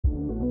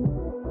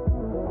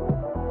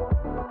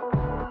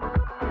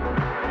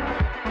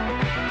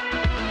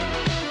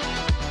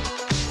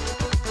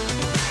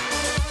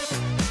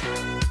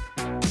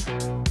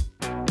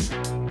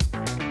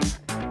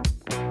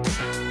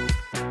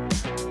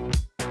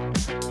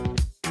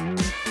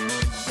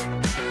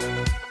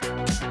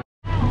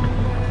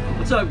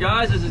What's up,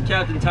 guys? This is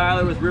Captain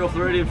Tyler with Real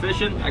Floridian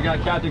Fishing. I got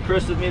Captain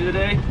Chris with me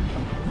today,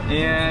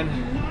 and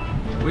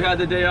we had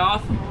the day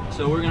off,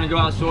 so we're gonna go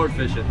out sword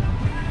fishing.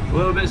 A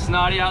little bit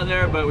snotty out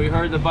there, but we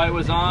heard the bite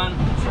was on.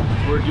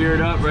 We're geared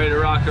up, ready to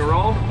rock and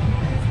roll.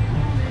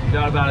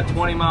 Got about a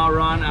 20-mile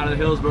run out of the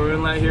Hillsboro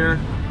Inlet here,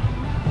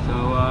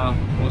 so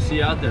we'll see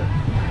you out there.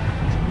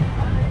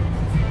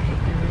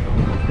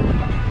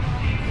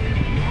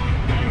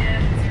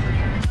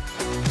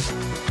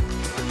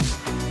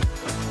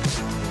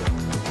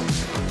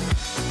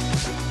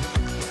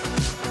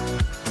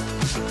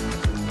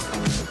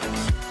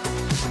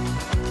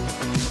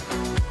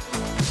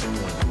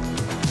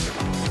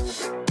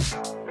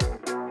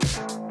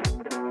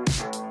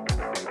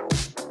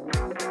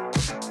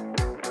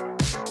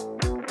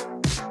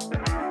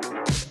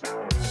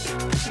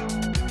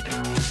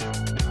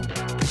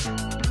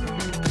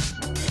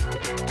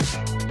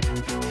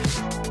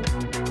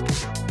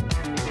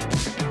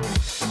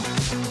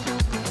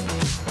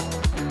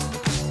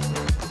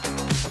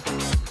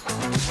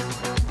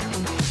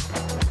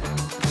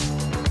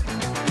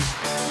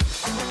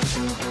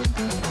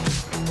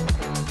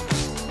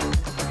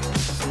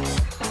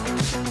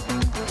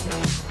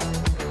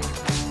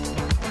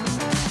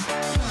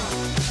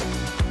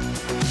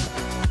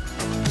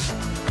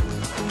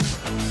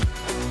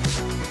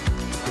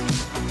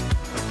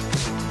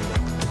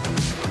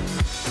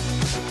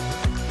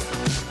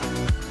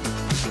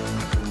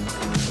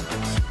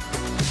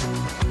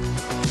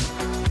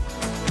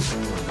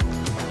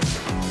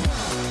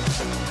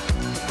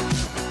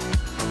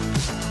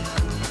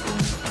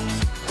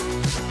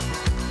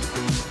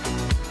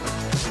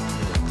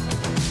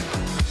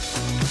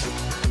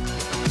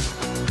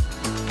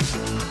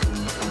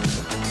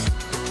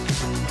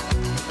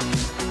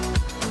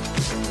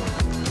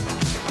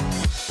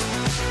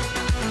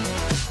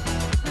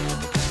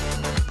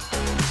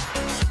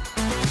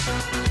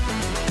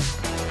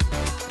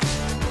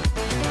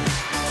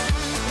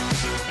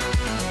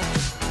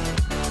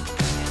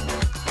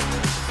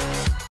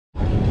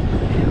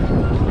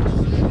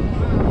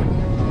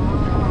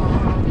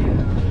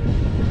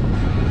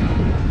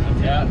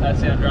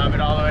 That's it, drop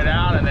it all the way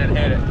down and then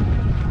hit it.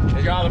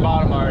 You're on the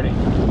bottom already.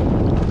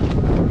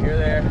 You're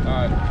there.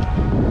 All right.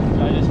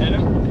 Should I just hit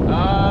him?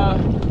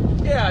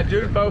 Yeah,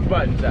 do both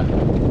buttons up.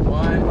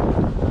 One,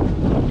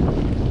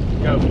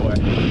 go for it.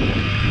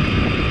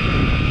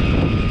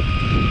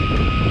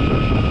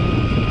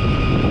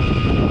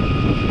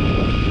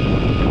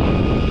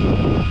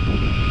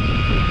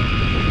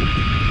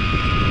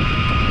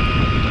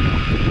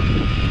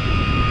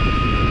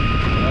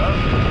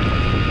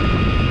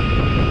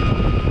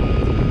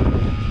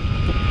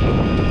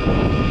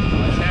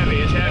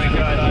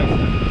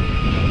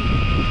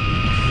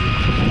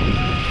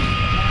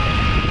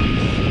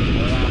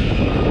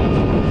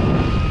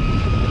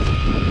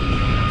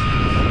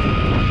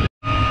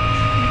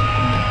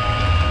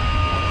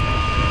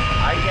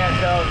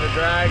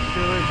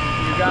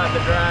 You got the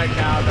drag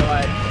now to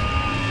like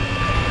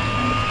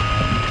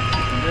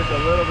just a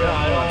little bit. No,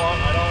 I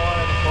don't want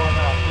it to pull him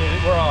out.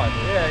 Dude, we're on.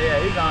 Yeah,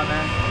 he's on,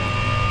 man.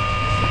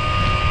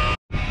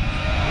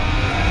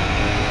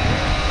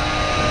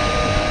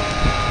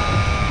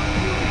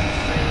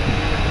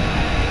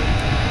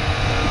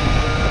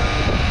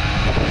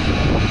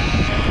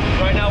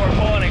 Right now we're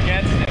pulling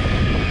against him.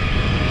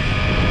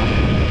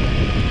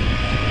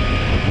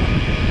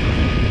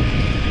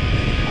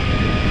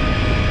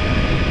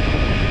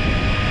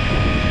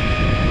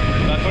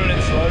 Put it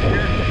in slow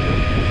gear.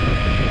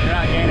 You're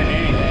not gaining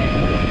anything.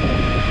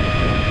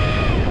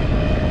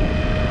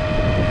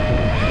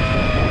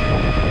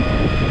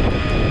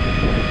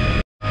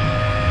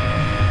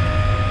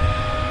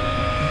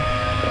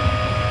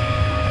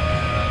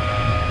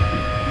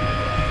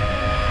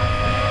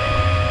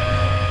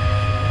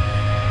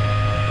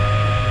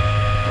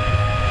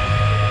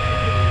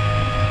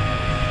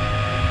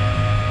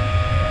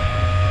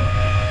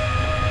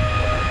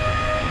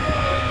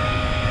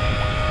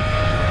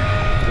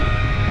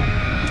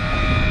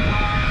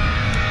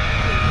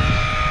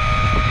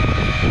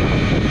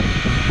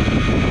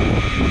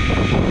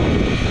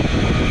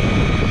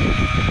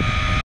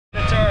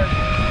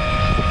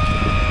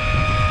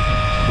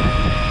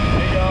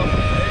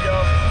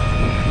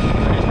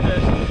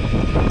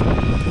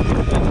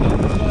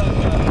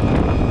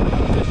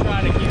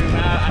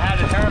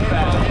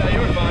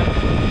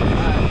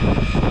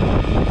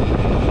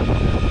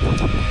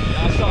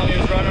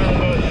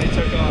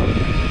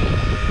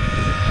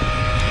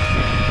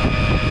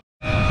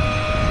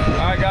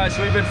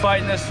 So we've been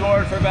fighting this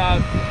sword for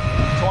about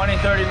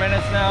 20-30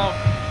 minutes now.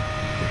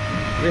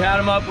 We had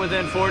him up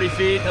within 40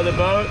 feet of the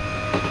boat,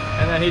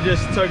 and then he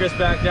just took us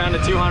back down to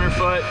 200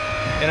 foot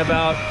in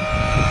about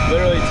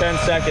literally 10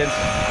 seconds.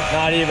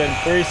 Not even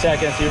 3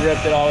 seconds, he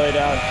ripped it all the way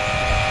down.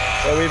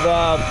 So we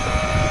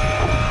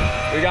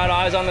got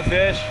eyes on the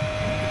fish.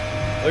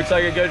 Looks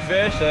like a good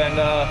fish, and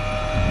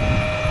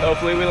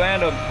hopefully we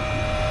land him.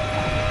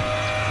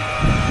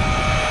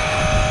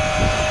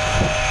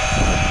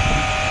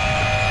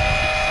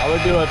 I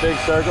would do a big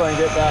circle and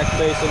get back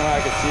facing where I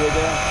could see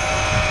again.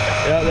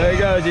 Yeah, there he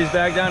goes. He's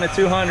back down to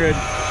 200.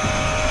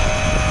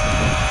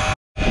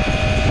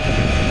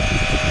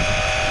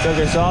 Took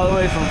us all the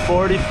way from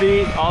 40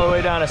 feet all the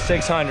way down to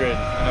 600 in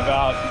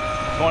about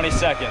 20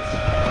 seconds.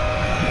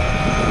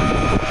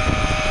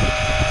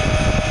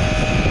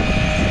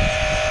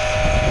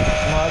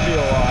 Might be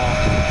a while.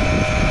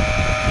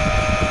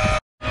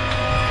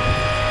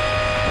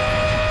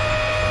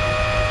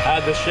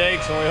 Had the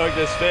shakes when we hooked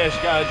this fish.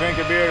 Got a drink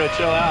of beer to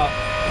chill out.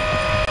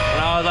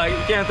 And I was like,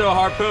 you can't throw a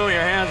harpoon with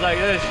your hands like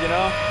this, you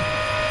know?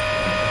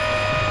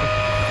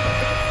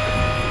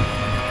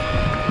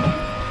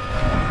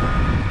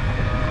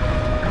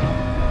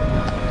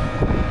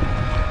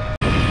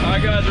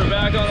 Alright guys, we're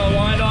back on the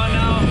wind on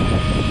now. A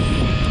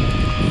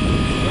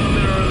little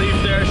bit of relief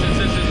there since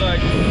this is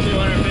like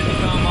 250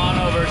 pound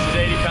mono versus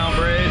 80 pound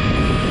braid.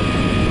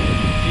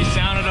 He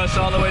sounded us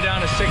all the way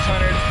down to 600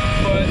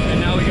 foot and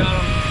now we got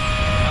him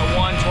at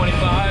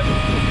 125.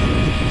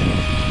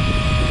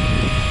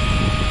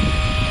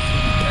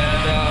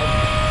 And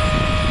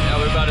yeah,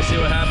 we're about to see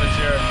what happens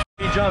here.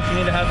 If he jumps, you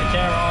need to have the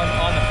camera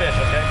on the fish,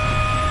 okay?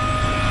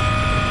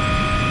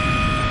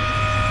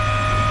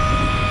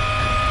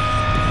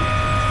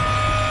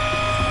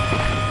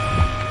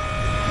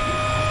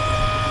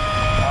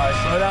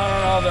 Slow down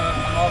on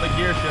all the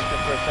gear shifter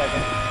for a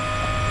second.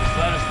 Just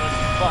let's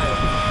fight it.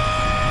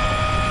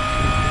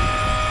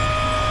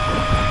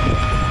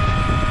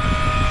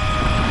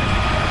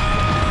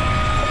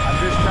 I'm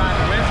just trying.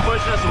 The wind's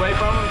pushing us away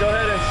from him. Go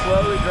ahead and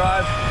slowly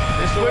drive.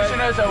 It's pushing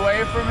us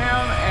away from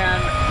him and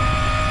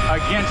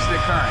against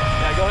the current.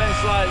 Yeah, go ahead and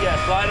slide. Yeah,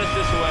 slide us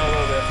this way a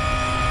little bit.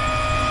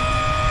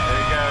 There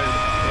he goes.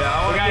 Yeah,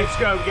 I want to keep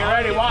scope. Get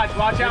ready. Watch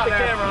out there.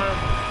 there. Camera on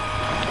him.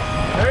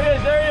 There he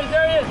is. There he is.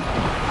 There he is.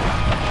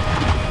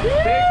 Big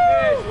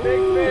fish,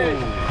 big fish.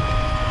 Go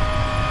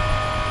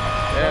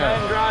ahead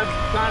and drive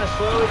kind of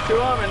slowly to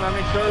him and let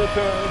me throw the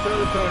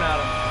poon at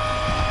him.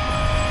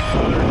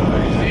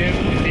 You see him?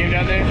 You see him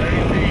down there?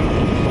 30 feet.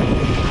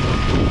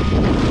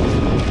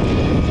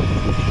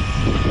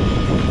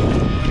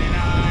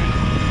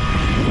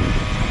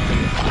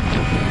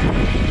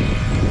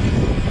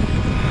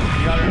 29.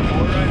 You got her on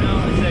board right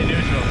now? I'd say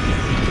neutral.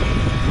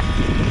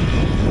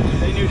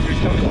 Stay neutral,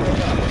 he's coming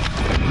straight up.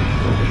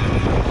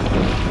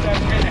 Start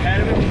getting ahead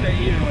of him, stay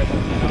even with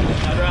him.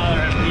 I'd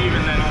rather have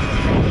even than on the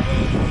front of the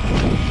boat.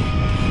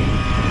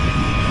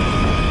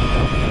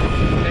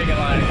 Take a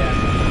line again.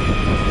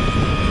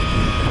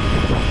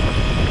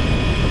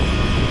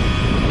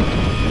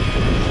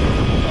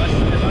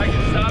 If I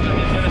can stop him,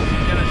 he's gonna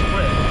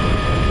split. I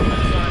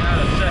just want to add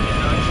a second.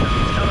 No, he's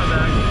coming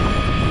back.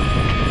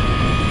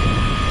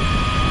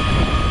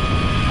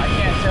 I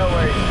can't tell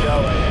where he's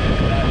going.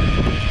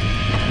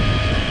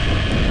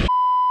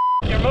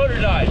 Your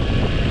motor died.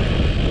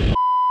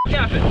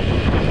 Happened.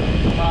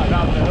 Popped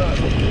off the hook.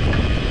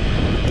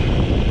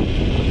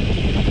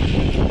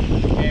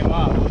 Came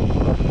off.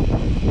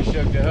 He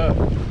shook the hook.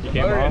 You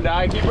came Motor off? didn't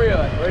die. Keep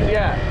reeling. Where's he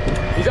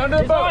at? He's under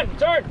the boat. On.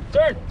 Turn.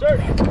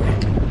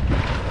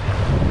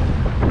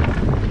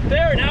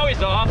 There, now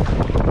he's off.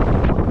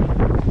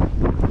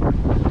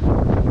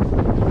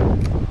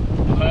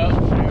 Well,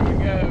 there we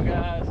go,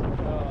 guys.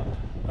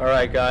 All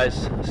right,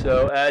 guys.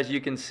 So as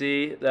you can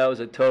see, that was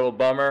a total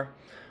bummer.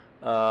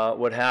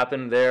 What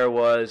happened there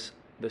was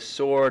the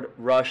sword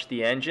rushed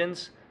the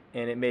engines,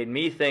 and it made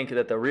me think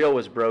that the reel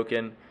was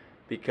broken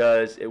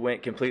because it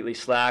went completely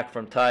slack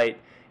from tight,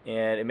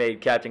 and it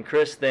made Captain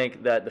Chris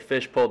think that the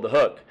fish pulled the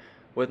hook.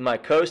 With my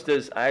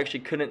Costas, I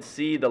actually couldn't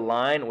see the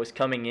line was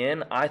coming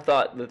in. I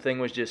thought the thing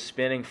was just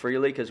spinning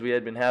freely because we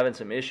had been having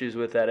some issues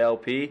with that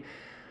LP.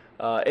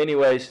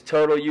 Anyways,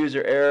 total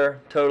user error,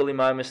 totally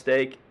my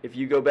mistake. If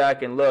you go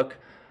back and look,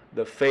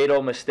 the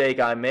fatal mistake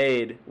I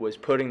made was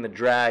putting the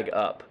drag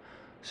up.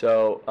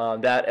 So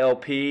that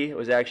LP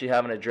was actually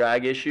having a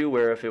drag issue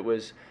where if it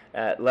was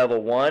at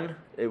level 1,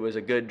 it was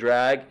a good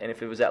drag, and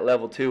if it was at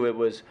level 2, it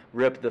was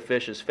rip the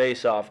fish's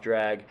face off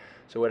drag.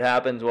 So what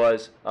happened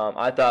was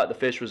I thought the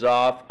fish was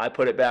off. I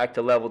put it back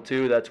to level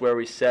 2. That's where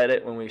we set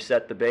it when we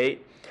set the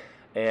bait.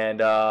 And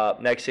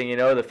next thing you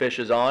know, the fish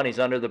is on. He's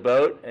under the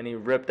boat, and he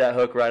ripped that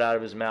hook right out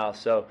of his mouth.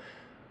 So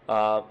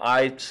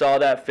I saw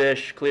that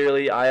fish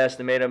clearly. I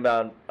estimate him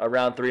about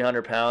around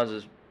 300 pounds.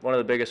 Is one of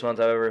the biggest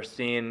ones I've ever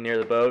seen near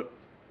the boat.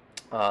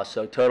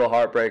 So total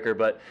heartbreaker,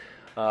 but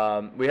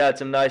we had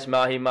some nice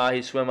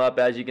mahi swim up,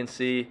 as you can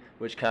see,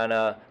 which kind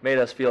of made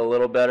us feel a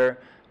little better,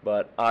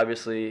 but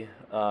obviously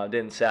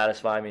didn't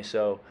satisfy me.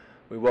 So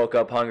we woke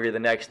up hungry the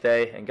next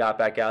day and got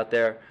back out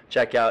there.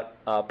 Check out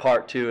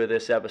part 2 of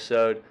this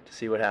episode to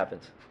see what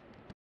happens.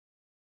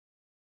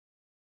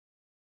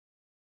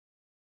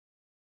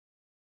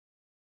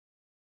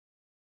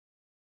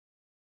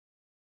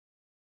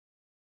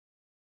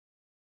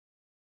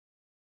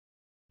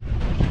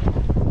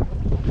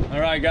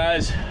 Alright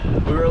guys,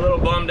 we were a little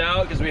bummed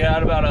out because we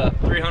had about a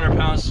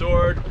 300-pound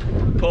sword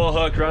pull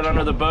hook right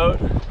under the boat.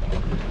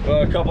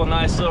 But a couple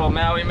nice little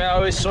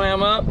maui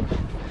swam up.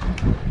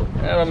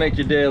 That'll make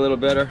your day a little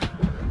better.